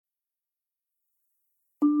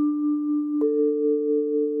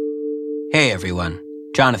Hey everyone,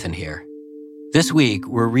 Jonathan here. This week,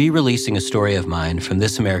 we're re-releasing a story of mine from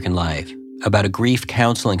This American Life about a grief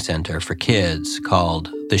counseling center for kids called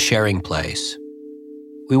The Sharing Place.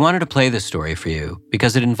 We wanted to play this story for you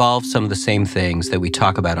because it involves some of the same things that we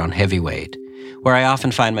talk about on Heavyweight, where I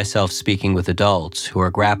often find myself speaking with adults who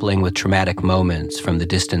are grappling with traumatic moments from the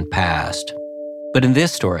distant past. But in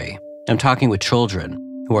this story, I'm talking with children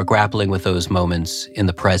who are grappling with those moments in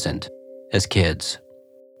the present as kids.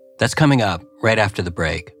 That's coming up right after the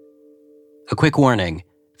break. A quick warning,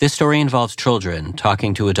 this story involves children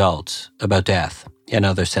talking to adults about death and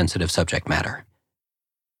other sensitive subject matter.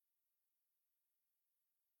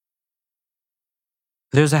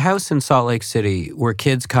 There's a house in Salt Lake City where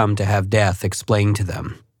kids come to have death explained to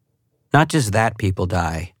them. Not just that people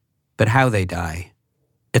die, but how they die.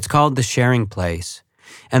 It's called The Sharing Place,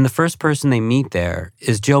 and the first person they meet there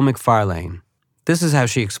is Jill McFarlane. This is how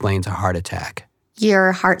she explains a heart attack.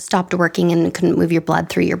 Your heart stopped working and couldn't move your blood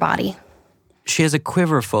through your body. She has a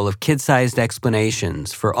quiver full of kid-sized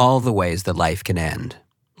explanations for all the ways that life can end,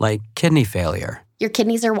 like kidney failure. Your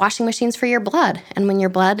kidneys are washing machines for your blood, and when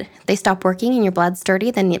they stop working and your blood's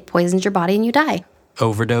dirty, then it poisons your body and you die.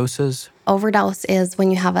 Overdoses? Overdose is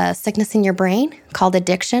when you have a sickness in your brain called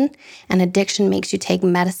addiction, and addiction makes you take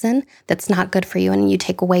medicine that's not good for you and you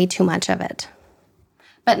take way too much of it.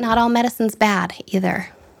 But not all medicine's bad either.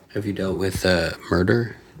 Have you dealt with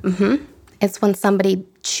murder? Mm-hmm. It's when somebody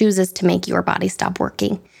chooses to make your body stop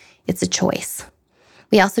working. It's a choice.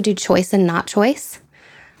 We also do choice and not choice.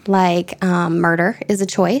 Like murder is a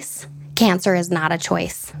choice. Cancer is not a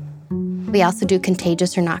choice. We also do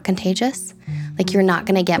contagious or not contagious. Like you're not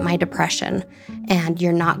going to get my depression and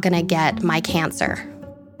you're not going to get my cancer.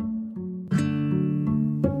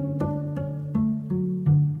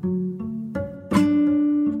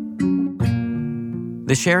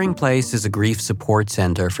 The Sharing Place is a grief support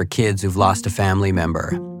center for kids who've lost a family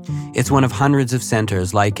member. It's one of hundreds of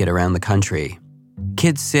centers like it around the country.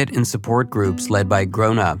 Kids sit in support groups led by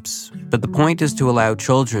grown-ups, but the point is to allow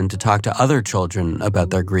children to talk to other children about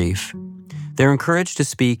their grief. They're encouraged to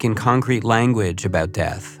speak in concrete language about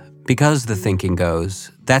death, because the thinking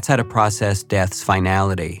goes, that's how to process death's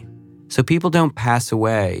finality. So people don't pass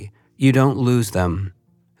away, you don't lose them,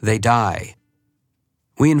 they die.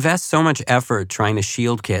 We invest so much effort trying to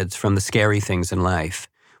shield kids from the scary things in life.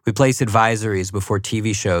 We place advisories before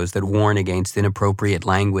TV shows that warn against inappropriate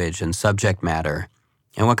language and subject matter.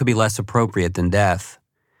 And what could be less appropriate than death?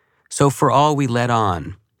 So for all we let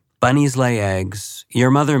on, bunnies lay eggs,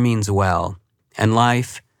 your mother means well, and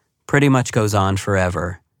life pretty much goes on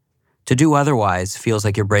forever. To do otherwise feels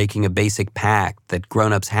like you're breaking a basic pact that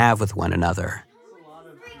grown-ups have with one another.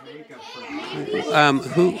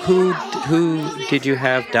 Who did you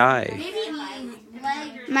have die?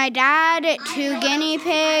 My dad, 2 guinea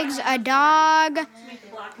pigs, a dog,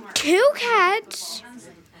 2 cats,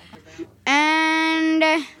 and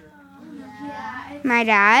my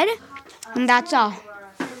dad, and that's all.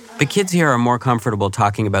 The kids here are more comfortable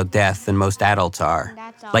talking about death than most adults are.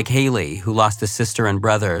 Like Haley, who lost a sister and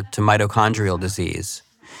brother to mitochondrial disease.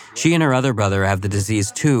 She and her other brother have the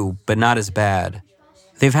disease too, but not as bad.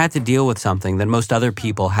 They've had to deal with something that most other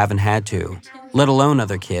people haven't had to, let alone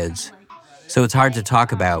other kids. So it's hard to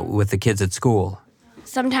talk about with the kids at school.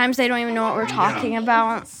 Sometimes they don't even know what we're talking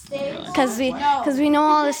about because we know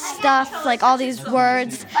all this stuff, like all these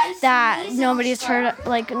words that nobody's heard,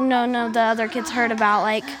 like none of the other kids heard about,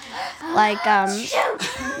 like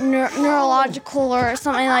neurological or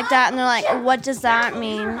something like that, and they're like, what does that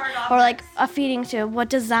mean? Or like a feeding tube, what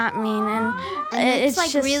does that mean? And it's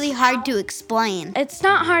like just really hard to explain. It's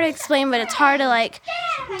not hard to explain, but it's hard to like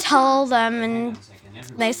tell them, and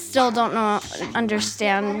they still don't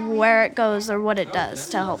understand where it goes or what it does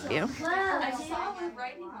to help you.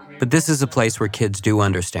 But this is a place where kids do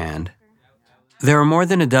understand. There are more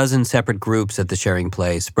than a dozen separate groups at the Sharing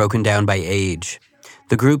Place, broken down by age.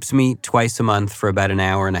 The groups meet twice a month for about an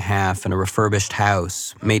hour and a half in a refurbished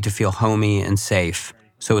house, made to feel homey and safe,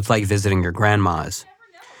 so it's like visiting your grandma's.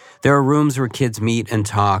 There are rooms where kids meet and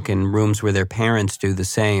talk and rooms where their parents do the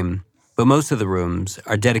same, but most of the rooms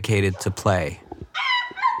are dedicated to play.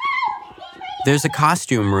 There's a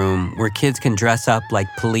costume room where kids can dress up like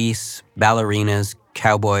police, ballerinas,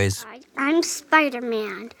 cowboys. I'm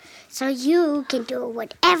Spider-Man, so you can do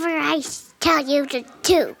whatever I tell you to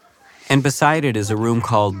do. And beside it is a room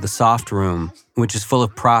called the Soft Room, which is full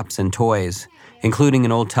of props and toys, including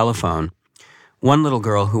an old telephone. One little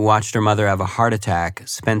girl who watched her mother have a heart attack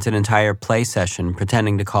spent an entire play session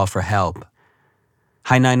pretending to call for help.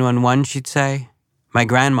 Hi 911, she'd say. My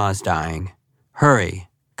grandma's dying. Hurry,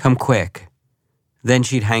 come quick. Then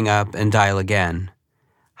she'd hang up and dial again.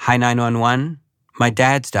 Hi 911, my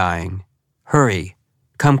dad's dying. Hurry,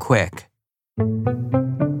 come quick.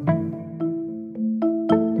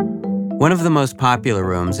 One of the most popular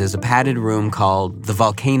rooms is a padded room called the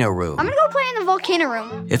Volcano Room. I'm gonna go play in the volcano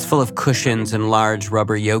room. It's full of cushions and large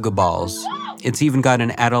rubber yoga balls. It's even got an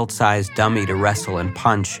adult-sized dummy to wrestle and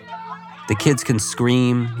punch. The kids can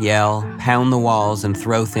scream, yell, pound the walls, and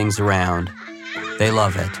throw things around. They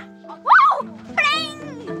love it. Woo!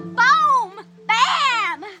 Bling! Boom!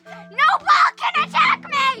 Bam! No ball can attack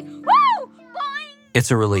me! Woo! Boing!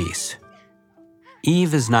 It's a release.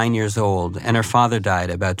 Eve is 9 years old, and her father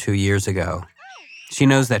died about 2 years ago. She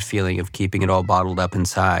knows that feeling of keeping it all bottled up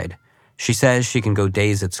inside. She says she can go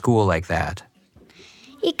days at school like that.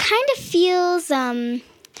 It kind of feels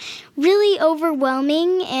really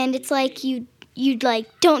overwhelming, and it's like you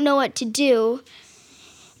don't know what to do.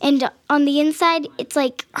 And on the inside, it's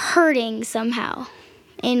like hurting somehow,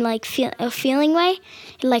 in like a feeling way.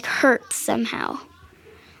 It like hurts somehow.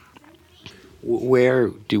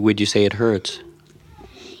 Where would you say it hurts?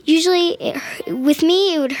 Usually, with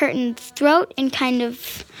me, it would hurt in the throat and kind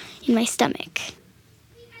of in my stomach.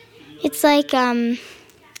 It's like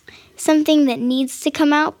something that needs to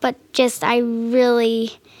come out, but just I really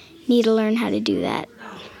need to learn how to do that.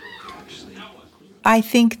 I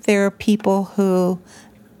think there are people who,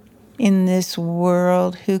 in this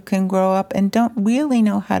world, who can grow up and don't really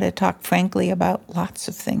know how to talk frankly about lots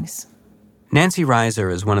of things. Nancy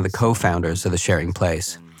Reiser is one of the co-founders of the Sharing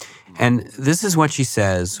Place. And this is what she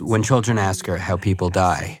says when children ask her how people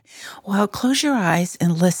die. Well, close your eyes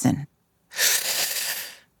and listen.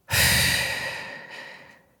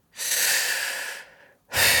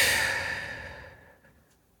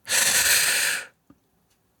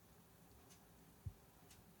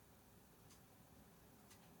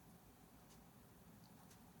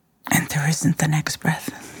 And there isn't the next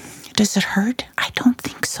breath. Does it hurt? I don't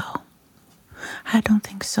think so. I don't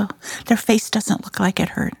think so. Their face doesn't look like it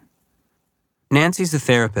hurt. Nancy's a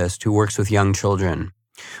therapist who works with young children.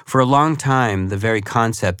 For a long time, the very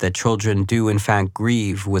concept that children do in fact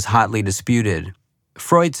grieve was hotly disputed.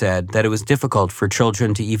 Freud said that it was difficult for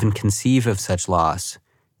children to even conceive of such loss.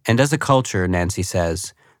 And as a culture, Nancy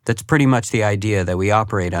says, that's pretty much the idea that we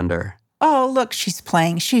operate under. Oh, look, she's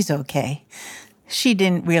playing. She's okay. She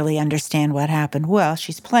didn't really understand what happened. Well,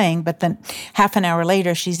 she's playing, but then half an hour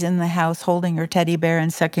later, she's in the house holding her teddy bear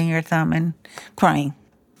and sucking her thumb and crying.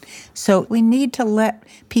 So we need to let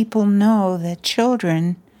people know that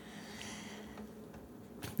children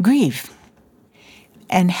grieve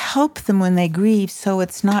and help them when they grieve so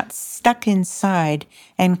it's not stuck inside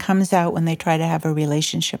and comes out when they try to have a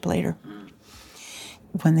relationship later.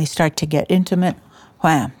 When they start to get intimate,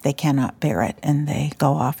 wham, they cannot bear it and they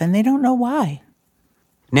go off and they don't know why.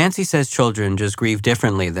 Nancy says children just grieve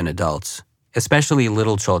differently than adults, especially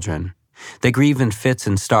little children. They grieve in fits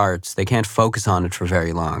and starts. They can't focus on it for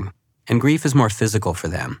very long. And grief is more physical for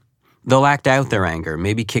them. They'll act out their anger,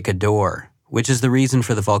 maybe kick a door, which is the reason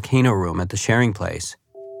for the volcano room at the Sharing Place.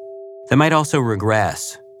 They might also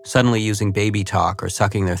regress, suddenly using baby talk or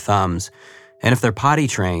sucking their thumbs. And if they're potty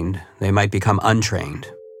trained, they might become untrained.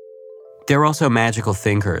 They're also magical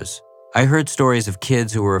thinkers. I heard stories of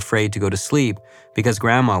kids who were afraid to go to sleep because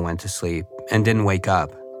grandma went to sleep and didn't wake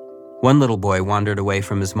up. One little boy wandered away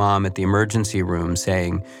from his mom at the emergency room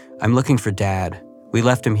saying, "I'm looking for Dad. We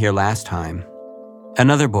left him here last time."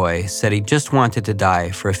 Another boy said he just wanted to die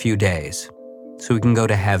for a few days so he can go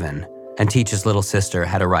to heaven and teach his little sister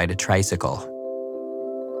how to ride a tricycle.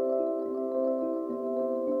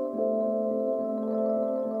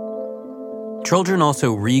 Children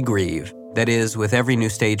also re-grieve. That is, with every new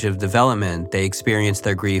stage of development, they experience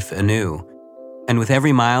their grief anew. And with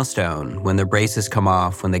every milestone, when their braces come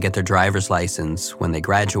off, when they get their driver's license, when they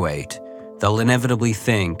graduate, they'll inevitably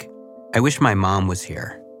think, "I wish my mom was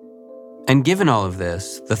here." And given all of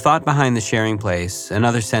this, the thought behind the Sharing Place and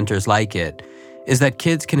other centers like it is that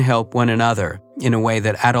kids can help one another in a way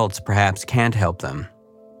that adults perhaps can't help them.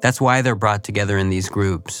 That's why they're brought together in these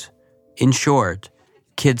groups. In short,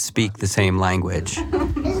 kids speak the same language.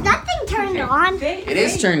 Is that thing turned on? It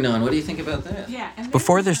is turned on. What do you think about that?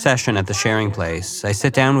 Before their session at the Sharing Place, I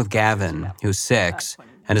sit down with Gavin, who's 6,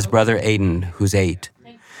 and his brother Aiden, who's 8.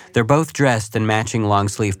 They're both dressed in matching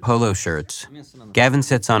long-sleeve polo shirts. Gavin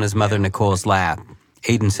sits on his mother Nicole's lap.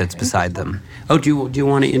 Aiden sits beside them. Oh, do you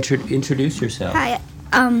want to introduce yourself? Hi,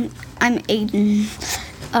 I'm Aiden.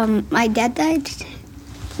 My dad died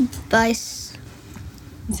by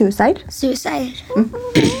Suicide? suicide.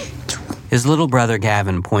 His little brother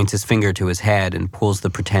Gavin points his finger to his head and pulls the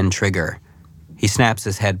pretend trigger. He snaps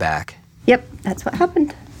his head back. Yep, that's what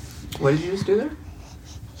happened. What did you just do there?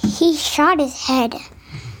 He shot his head.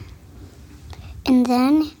 And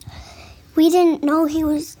then we didn't know he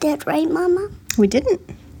was dead, right, Mama? We didn't.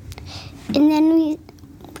 And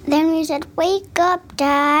then we said, "Wake up,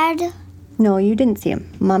 Dad." No, you didn't see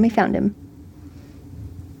him. Mommy found him.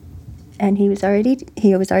 And he was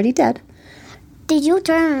already dead. Did you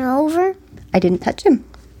turn him over? I didn't touch him.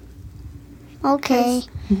 Okay.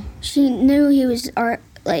 She knew he was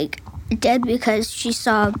dead because she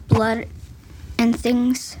saw blood and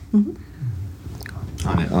things.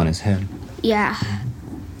 On his head. Yeah.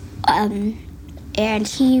 And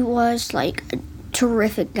he was a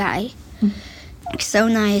terrific guy. So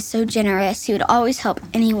nice, so generous. He would always help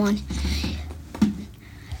anyone.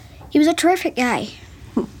 He was a terrific guy.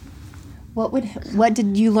 What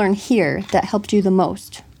did you learn here that helped you the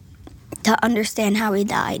most? To understand how he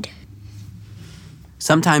died.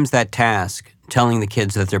 Sometimes that task, telling the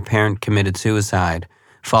kids that their parent committed suicide,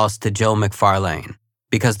 falls to Jill McFarlane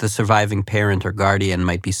because the surviving parent or guardian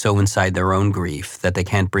might be so inside their own grief that they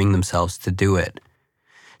can't bring themselves to do it.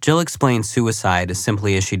 Jill explains suicide as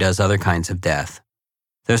simply as she does other kinds of death.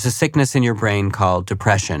 There's a sickness in your brain called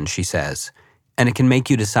depression, she says, and it can make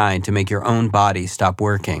you decide to make your own body stop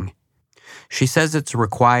working. She says it's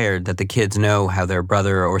required that the kids know how their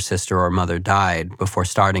brother or sister or mother died before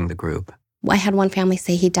starting the group. I had one family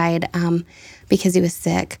say he died because he was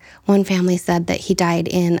sick. One family said that he died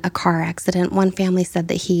in a car accident. One family said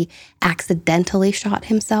that he accidentally shot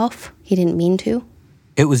himself. He didn't mean to.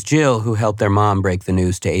 It was Jill who helped their mom break the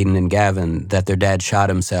news to Aiden and Gavin that their dad shot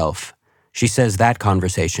himself. She says that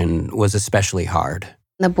conversation was especially hard.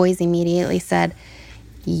 The boys immediately said,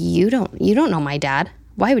 you don't know my dad.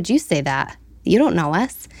 Why would you say that? You don't know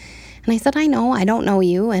us. And I said, I know, I don't know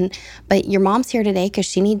you, but your mom's here today because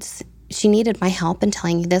she needed my help in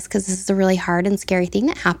telling you this because this is a really hard and scary thing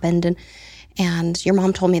that happened. And your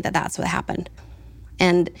mom told me that that's what happened.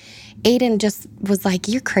 And Aiden just was like,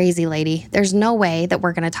 you're crazy, lady. There's no way that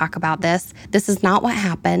we're going to talk about this. This is not what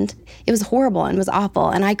happened. It was horrible and it was awful.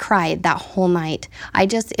 And I cried that whole night.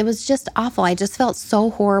 It was just awful. I just felt so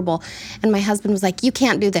horrible. And my husband was like, you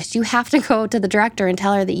can't do this. You have to go to the director and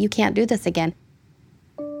tell her that you can't do this again.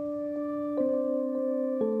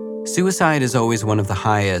 Suicide is always one of the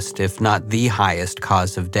highest, if not the highest,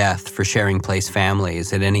 cause of death for sharing place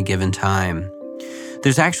families at any given time.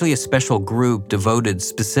 There's actually a special group devoted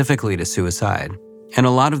specifically to suicide, and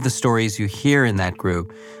a lot of the stories you hear in that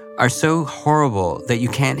group are so horrible that you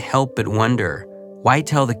can't help but wonder, why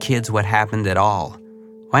tell the kids what happened at all?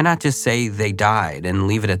 Why not just say they died and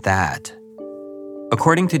leave it at that?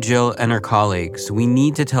 According to Jill and her colleagues, we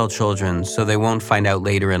need to tell children so they won't find out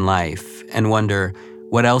later in life and wonder,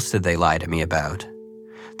 what else did they lie to me about?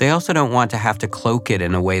 They also don't want to have to cloak it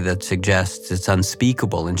in a way that suggests it's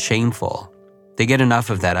unspeakable and shameful. They get enough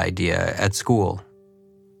of that idea at school.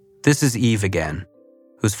 This is Eve again,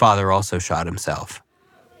 whose father also shot himself.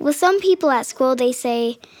 Well, some people at school, they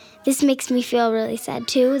say, this makes me feel really sad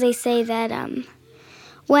too. They say that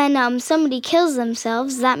when somebody kills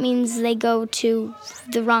themselves, that means they go to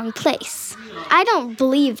the wrong place. I don't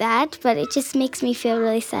believe that, but it just makes me feel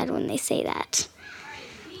really sad when they say that.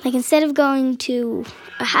 Instead of going to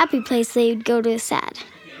a happy place, they would go to a sad.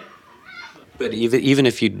 But even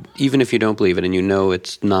if you don't believe it and you know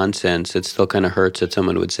it's nonsense, it still kind of hurts that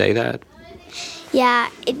someone would say that? Yeah,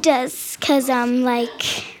 it does, because,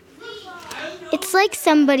 it's like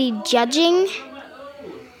somebody judging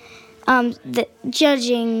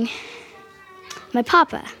my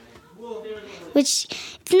papa, which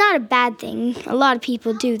it's not a bad thing. A lot of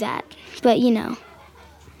people do that, but,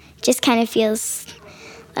 just kind of feels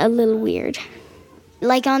a little weird.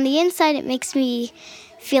 On the inside, it makes me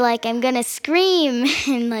feel like I'm gonna scream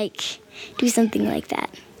and do something like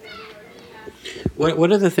that.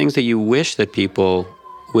 What are the things that you wish that people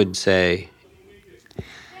would say?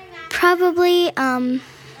 Probably,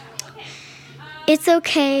 it's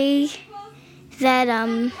okay that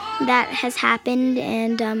that has happened,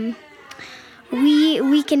 and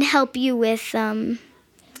we can help you with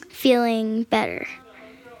feeling better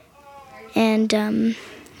and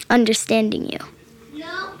understanding you.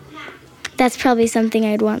 That's probably something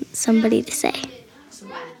I'd want somebody to say.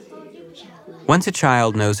 Once a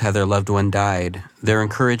child knows how their loved one died, they're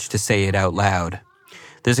encouraged to say it out loud.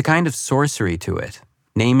 There's a kind of sorcery to it,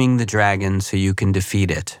 naming the dragon so you can defeat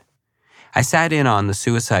it. I sat in on the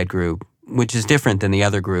suicide group, which is different than the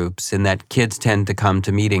other groups in that kids tend to come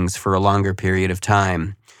to meetings for a longer period of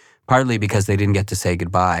time, partly because they didn't get to say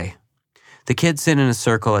goodbye. The kids sit in a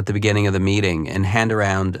circle at the beginning of the meeting and hand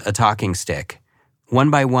around a talking stick. One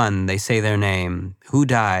by one, they say their name, who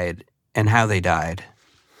died, and how they died.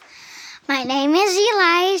 My name is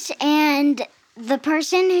Elias, and the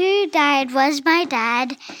person who died was my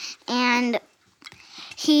dad, and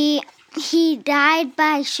He died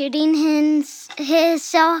by shooting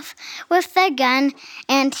himself with the gun,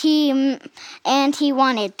 and he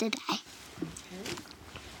wanted to die.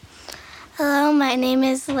 Hello, my name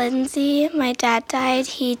is Lindsay. My dad died.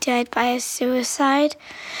 He died by suicide.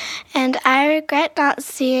 And I regret not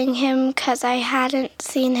seeing him because I hadn't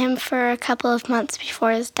seen him for a couple of months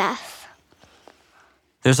before his death.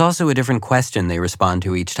 There's also a different question they respond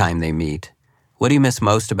to each time they meet. What do you miss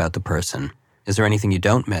most about the person? Is there anything you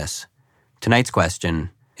don't miss? Tonight's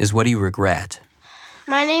question is, what do you regret?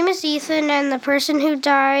 My name is Ethan, and the person who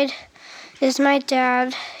died is my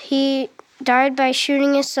dad. He died by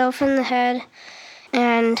shooting himself in the head,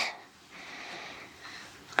 and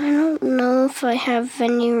I don't know if I have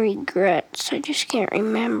any regrets. I just can't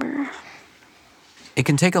remember. It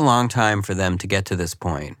can take a long time for them to get to this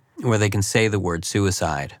point where they can say the word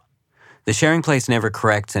suicide. The sharing place never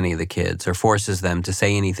corrects any of the kids or forces them to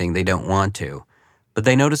say anything they don't want to, but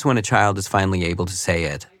they notice when a child is finally able to say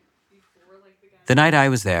it. The night I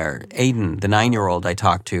was there, Aiden, the 9-year-old I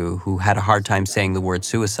talked to who had a hard time saying the word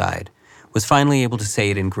suicide, was finally able to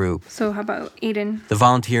say it in group. So how about Aiden? The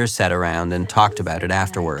volunteers sat around and talked about it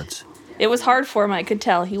afterwards. It was hard for him, I could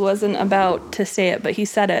tell. He wasn't about to say it, but he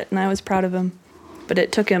said it, and I was proud of him. But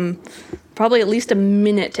it took him probably at least a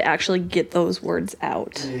minute to actually get those words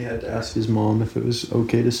out. He had to ask his mom if it was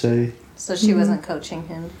okay to say. So she wasn't coaching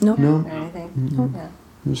him? No. Or anything? Yeah.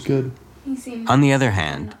 It was good. On the other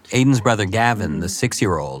hand, Aiden's brother Gavin, the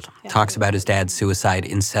 6-year-old, talks about his dad's suicide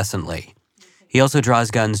incessantly. He also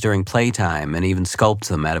draws guns during playtime and even sculpts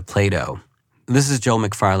them out of Play-Doh. This is Joel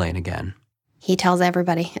McFarlane again. He tells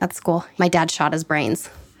everybody at school, my dad shot his brains.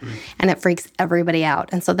 And it freaks everybody out.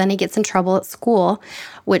 And so then he gets in trouble at school,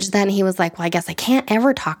 which then he was like, well, I guess I can't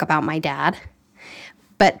ever talk about my dad.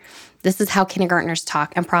 But this is how kindergartners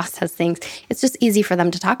talk and process things. It's just easy for them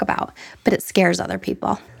to talk about, but it scares other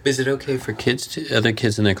people. Is it okay for other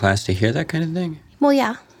kids in their class to hear that kind of thing? Well,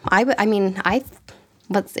 yeah.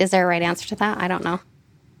 Is there a right answer to that? I don't know.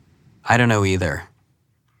 I don't know either.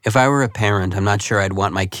 If I were a parent, I'm not sure I'd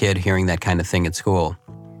want my kid hearing that kind of thing at school.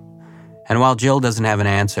 And while Jill doesn't have an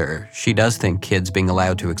answer, she does think kids being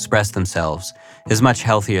allowed to express themselves is much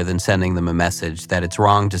healthier than sending them a message that it's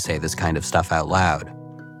wrong to say this kind of stuff out loud.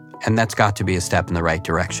 And that's got to be a step in the right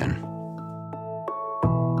direction.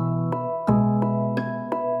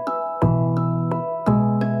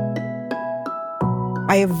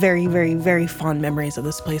 I have very, very, very fond memories of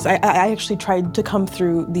this place. I actually tried to come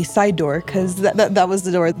through the side door because that was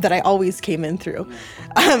the door that I always came in through.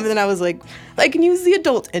 And then I was like, I can use the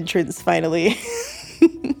adult entrance finally.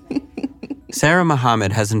 Sarah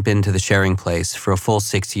Muhammad hasn't been to the sharing place for a full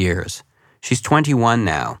 6 years. She's 21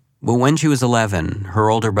 now, but when she was 11, her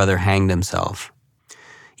older brother hanged himself.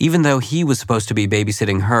 Even though he was supposed to be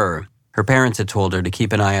babysitting her, her parents had told her to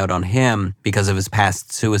keep an eye out on him because of his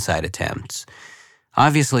past suicide attempts.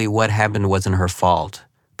 Obviously, what happened wasn't her fault,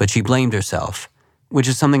 but she blamed herself, which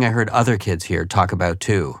is something I heard other kids here talk about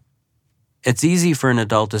too. It's easy for an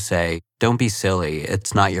adult to say, don't be silly,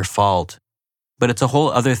 it's not your fault. But it's a whole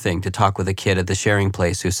other thing to talk with a kid at the sharing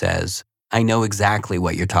place who says, I know exactly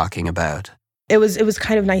what you're talking about. It was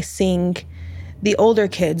kind of nice seeing the older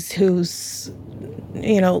kids whose,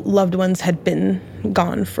 loved ones had been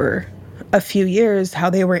gone for a few years, how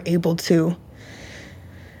they were able to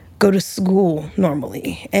go to school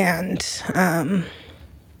normally and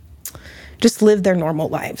just live their normal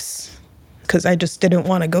lives. Because I just didn't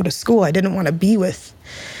want to go to school. I didn't want to be with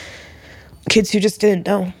kids who just didn't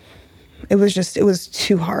know. It was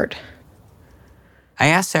too hard. I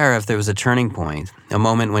asked Sarah if there was a turning point, a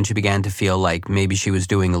moment when she began to feel like maybe she was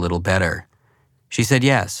doing a little better. She said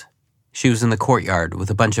yes. She was in the courtyard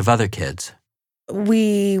with a bunch of other kids.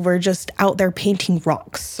 We were just out there painting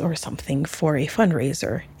rocks or something for a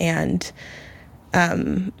fundraiser. And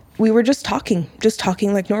we were just talking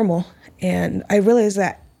like normal. And I realized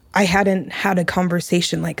that I hadn't had a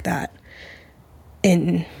conversation like that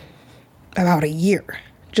in about a year.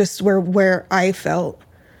 Just where I felt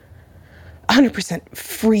 100%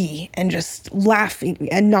 free and just laughing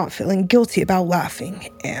and not feeling guilty about laughing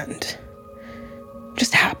and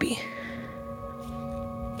just happy.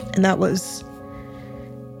 And that was...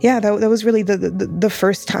 that was really the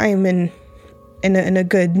first time in a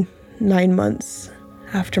good 9 months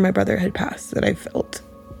after my brother had passed that I felt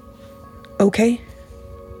okay.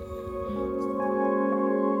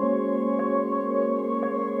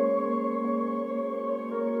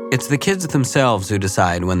 It's the kids themselves who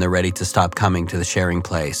decide when they're ready to stop coming to the sharing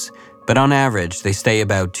place, but on average, they stay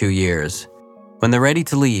about 2 years. When they're ready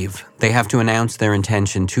to leave, they have to announce their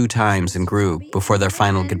intention 2 times in group before their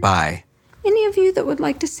final goodbye. any of you that would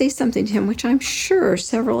like to say something to him, which I'm sure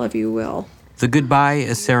several of you will. The goodbye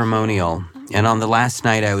is ceremonial, and on the last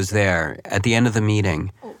night I was there, at the end of the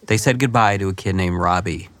meeting, they said goodbye to a kid named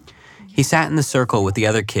Robbie. He sat in the circle with the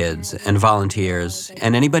other kids and volunteers,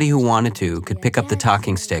 and anybody who wanted to could pick up the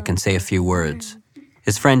talking stick and say a few words.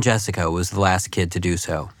 His friend Jessica was the last kid to do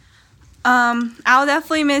so. I'll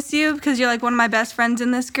definitely miss you because you're like one of my best friends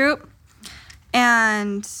in this group.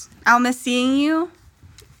 And I'll miss seeing you.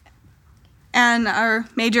 And our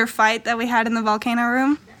major fight that we had in the volcano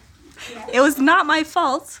room. It was not my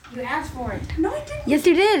fault. You asked for it. No, I didn't. Yes,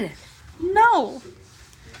 you did. No.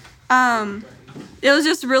 It was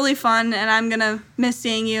just really fun, and I'm gonna miss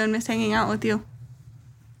seeing you and miss hanging out with you.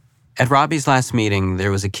 At Robbie's last meeting,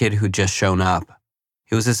 there was a kid who'd just shown up.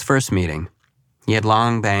 It was his first meeting. He had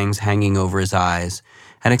long bangs hanging over his eyes,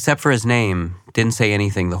 and except for his name, didn't say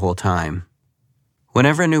anything the whole time.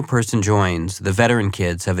 Whenever a new person joins, the veteran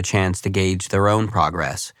kids have a chance to gauge their own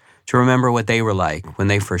progress, to remember what they were like when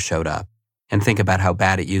they first showed up, and think about how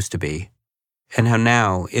bad it used to be, and how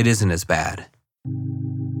now it isn't as bad.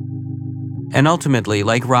 And ultimately,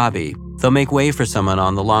 like Robbie, they'll make way for someone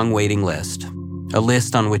on the long waiting list, a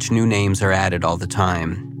list on which new names are added all the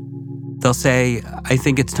time. They'll say, I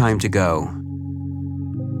think it's time to go.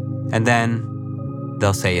 And then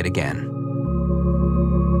they'll say it again.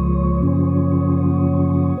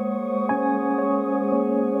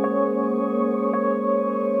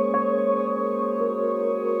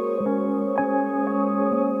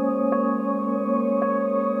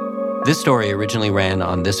 This story originally ran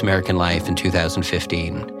on This American Life in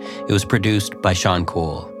 2015. It was produced by Sean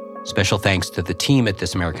Cole. Special thanks to the team at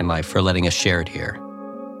This American Life for letting us share it here.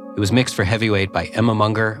 It was mixed for Heavyweight by Emma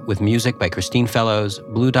Munger, with music by Christine Fellows,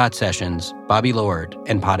 Blue Dot Sessions, Bobby Lord,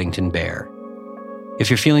 and Poddington Bear. If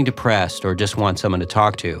you're feeling depressed or just want someone to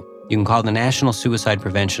talk to, you can call the National Suicide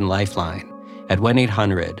Prevention Lifeline at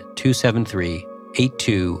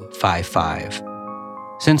 1-800-273-8255.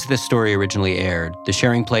 Since this story originally aired, The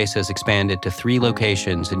Sharing Place has expanded to 3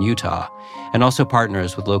 locations in Utah and also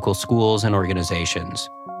partners with local schools and organizations.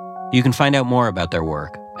 You can find out more about their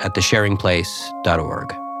work at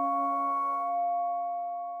thesharingplace.org.